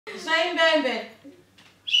Shine Thembe.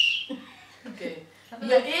 Okay.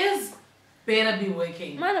 Your ears better be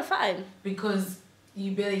working. Mine are fine. Because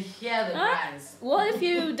you better hear the cries. Well, if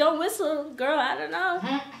you don't whistle, girl, I don't know.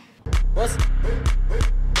 What's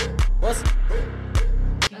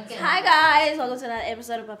Okay. Hi guys, welcome to another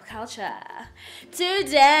episode of Pap Culture.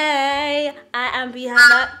 Today, I am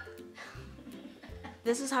behind up.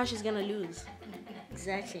 This is how she's gonna lose.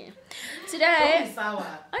 Exactly. Today,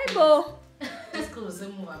 Aibo.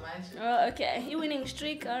 Oh, okay. You're winning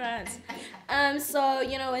streak, alright. So,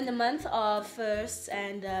 you know, in the month of firsts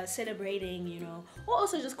and celebrating, you know, we're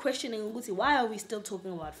also just questioning why are we still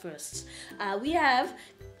talking about firsts? I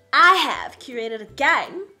have curated a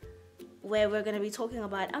game where we're going to be talking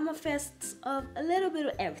about firsts of a little bit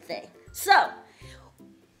of everything. So,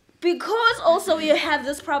 because also we have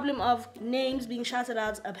this problem of names being shouted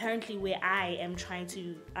out apparently where I am trying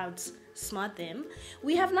to outsmart them,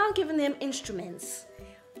 we have now given them instruments.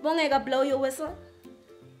 Bongeka, blow your whistle.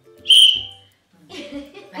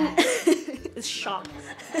 It's sharp.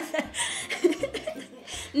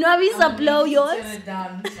 Nwabisa, blow yours. Turn it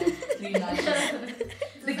down like 3 notches.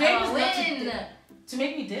 The game is not to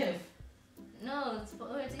make me deaf. No, it's for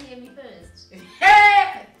her to hear me first.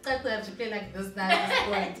 Hey! I have to play like this now at this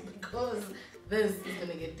point because this is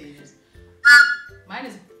gonna get dangerous. Mine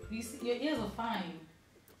is, you see, your ears are fine.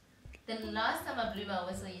 The last time I blew my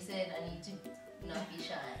whistle, you said I need to not be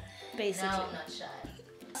shy. Basically. Now I'm not shy.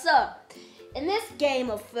 So, in this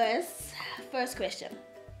game of first question.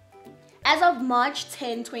 As of March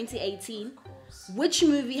 10, 2018, which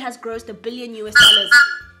movie has grossed $1 billion US?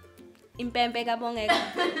 Impempe Bongeka.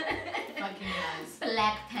 Fucking nice.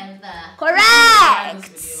 Black Panther.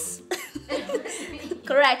 Correct!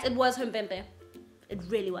 Correct, it was Impempe. It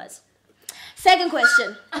really was. Second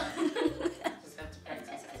question. Just have to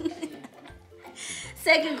practice.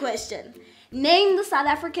 Second question. Name the South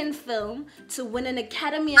African film to win an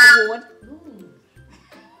Academy Award.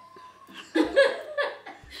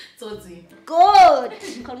 Totsi. Good!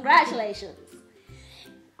 Congratulations.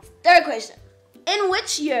 Third question. In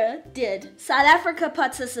which year did South Africa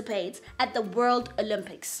participate at the World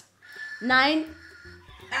Olympics? That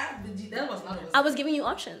was not I was giving you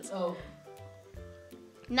options. Oh.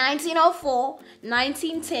 1904,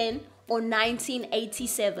 1910, or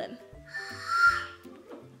 1987?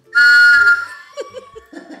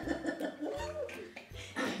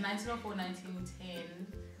 1904, 1910,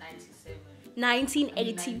 97.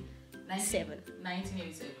 1987.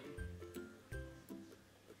 1987.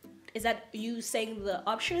 Is that you saying the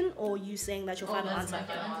option or you saying that your final that's answer? my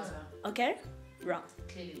final answer. Okay? Wrong.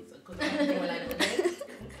 Clearly, because I'm more like, okay.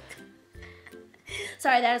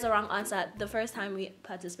 Sorry, that is a wrong answer. The first time we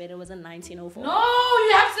participated was in 1904. No,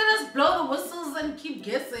 you have to just blow the whistles and keep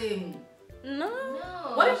guessing. No.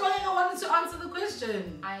 What if I wanted to answer the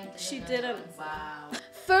question? She didn't. Wow.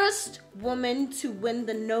 First woman to win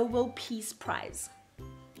the Nobel Peace Prize.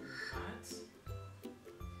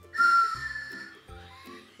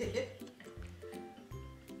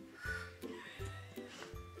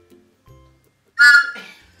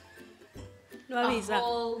 Nwabisa.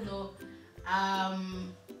 No.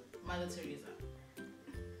 Mother Teresa.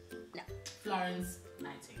 No. Florence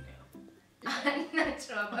Nightingale. I'm not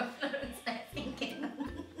sure about Florence Nightingale.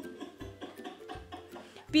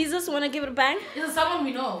 Bezos, wanna give it a bang? Is it someone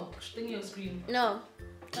we know? Thing your screen. No.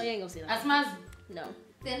 Oh, you ain't gonna see that. Asma's. No.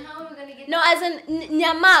 Then how are we gonna get No, as in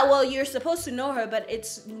Nyama, well, you're supposed to know her, but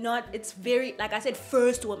it's not, it's very, like I said,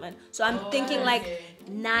 first woman. So I'm thinking like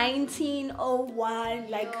 1901,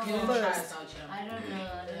 like first. I don't know.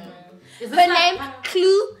 Her name,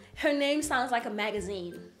 clue, her name sounds like a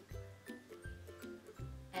magazine.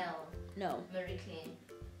 L. No. Marie Claire.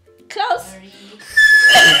 Close. Marie.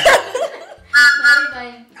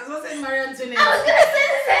 I was gonna say Marie Antoinette. I was gonna say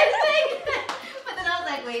the same thing. But then I was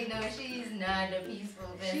like, wait, no, she's not a peaceful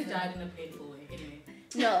person. She died in a painful way, anyway.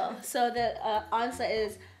 No, so the answer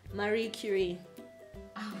is Marie Curie.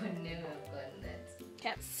 I would never have gotten that.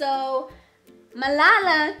 Okay. So,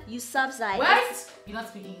 Malala Yousafzai. What? You're not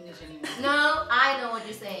speaking English anymore. No, I know what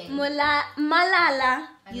you're saying. Malala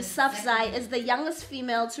Yousafzai is the youngest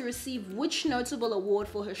female to receive which notable award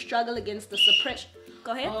for her struggle against the suppression?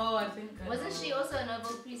 Go ahead. Oh, I think. Wasn't she also a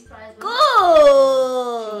Nobel Peace Prize? Good.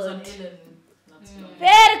 She was on Ellen.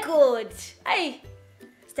 Very good. Hey,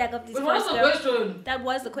 stack up these What was the question? That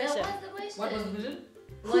was the question. That was the question. What was the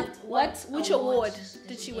question? Which award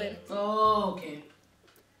did she win? Oh, okay.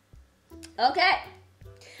 Okay.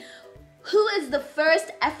 Who is the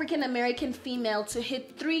first African American female to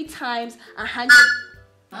hit 3 times 100?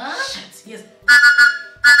 Huh? Shit, yes.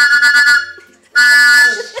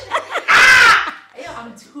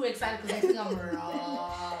 I'm too excited because I think I'm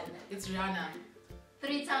wrong. it's Rihanna.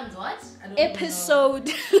 3 times what? I don't even Episode.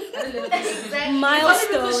 know. I don't know what Exactly. It's only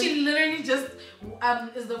Milestone. because she literally just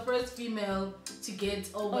is the first female to get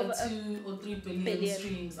over 2 or 3 billion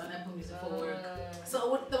streams on Apple Music for work.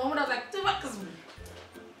 So the moment I was like,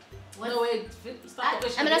 no wait, start the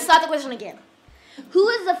question. I'm gonna start the question again. Who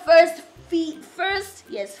is the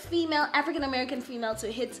female African American female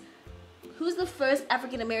to hit? Who's the first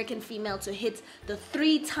African American female to hit the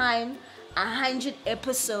 3-time 100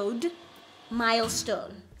 episode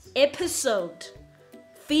milestone? Episode.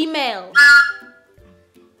 Female.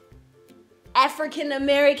 African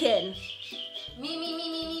American.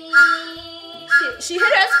 Me. She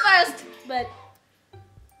hit us first, but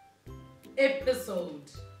Episode.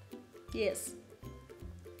 yes.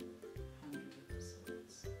 100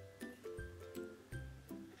 episodes.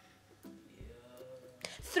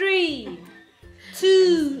 3,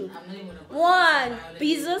 2, I'm not even gonna put 1.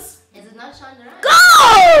 this Bezos. Is it not Shonda?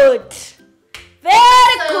 Good.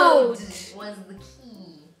 Very good. Was the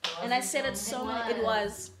key. And I said it so much. It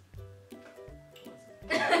was.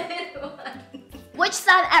 It was. Which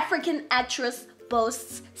South African actress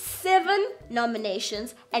boasts 7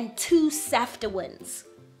 nominations and 2 SAFTA wins?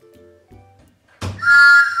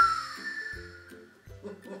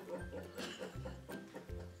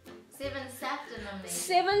 Seven SAFTA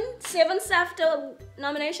nominations. 7 SAFTA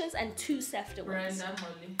nominations and 2 SAFTA wins. Brenda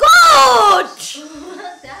Molly. Good.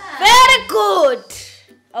 Damn. Very good.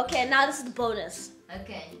 Okay, now this is the bonus.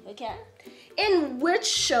 Okay. Okay. In which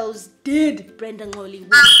shows did Brenda Ngoli win?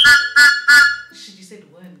 Shit, you said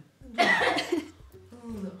one.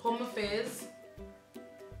 Home Affairs.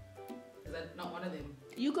 Is that not one of them?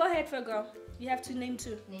 You go ahead for a girl. You have to name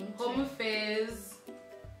 2. Name Home 2. Affairs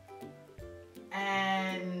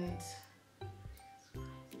and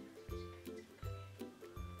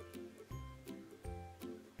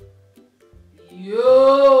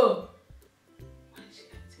yo. Why did she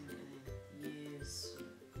act in it? Yes.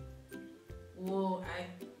 Whoa,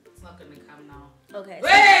 it's not gonna come now. Okay.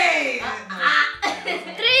 Wait!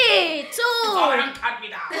 3, 2. Oh, don't cut me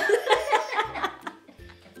down.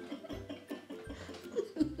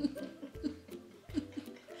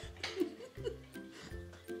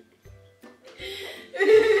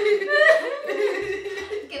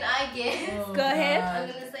 Can I guess? Oh, Go ahead. I'm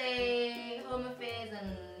God. gonna say Home Affairs and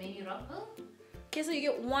maybe Rockville. Okay, so you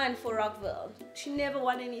get 1 for Rockville. She never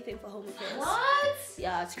won anything for Home Affairs. What?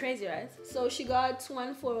 Yeah, it's crazy, right? So she got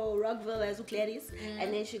 1 for Rockville as Gladys,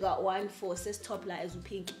 and then she got 1 for Sis Topla as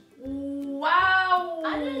Pink. Wow.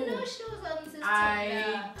 I didn't know she was on Sister.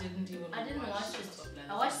 I didn't even I didn't watch it. Top Line.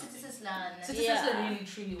 I watched Sister Sisla. Sister Yeah. Sister really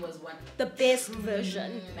truly was what The best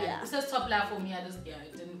version. like, Yeah. it says Top Line for me. I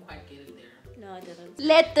didn't quite get it there. No, I didn't.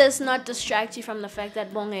 Let this not distract you from the fact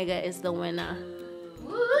that Bongeka is the winner.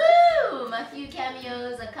 Woo! My few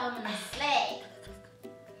cameos are coming to slay.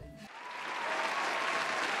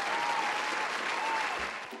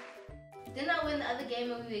 Didn't I win the other game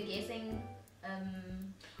when we were guessing?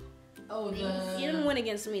 Oh, You didn't win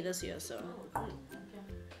against me this year, so. Oh, okay.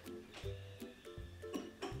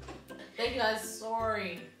 Thank you guys.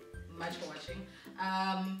 Sorry much for watching.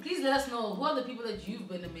 Please let us know who are the people that you've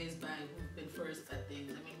been amazed by, who've been first at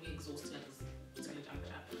things. I mean, we exhausted at this juncture.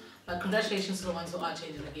 But congratulations to the ones who are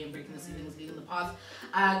changing the game, breaking the ceilings, leading the path.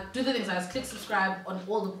 Do the things, guys. Click subscribe on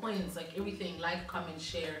all the points, like everything. Like, comment,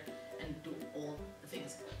 share, and do all the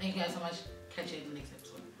things. Thank you guys so much. Catch you in the next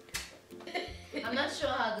episode. I'm not sure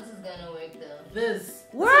how this is gonna work though. This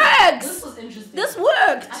Works! was interesting. This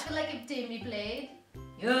worked! I feel like if Thembe played,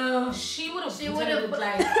 Yeah, she would have. She would've-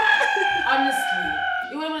 like honestly.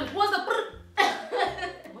 It would have. What's the?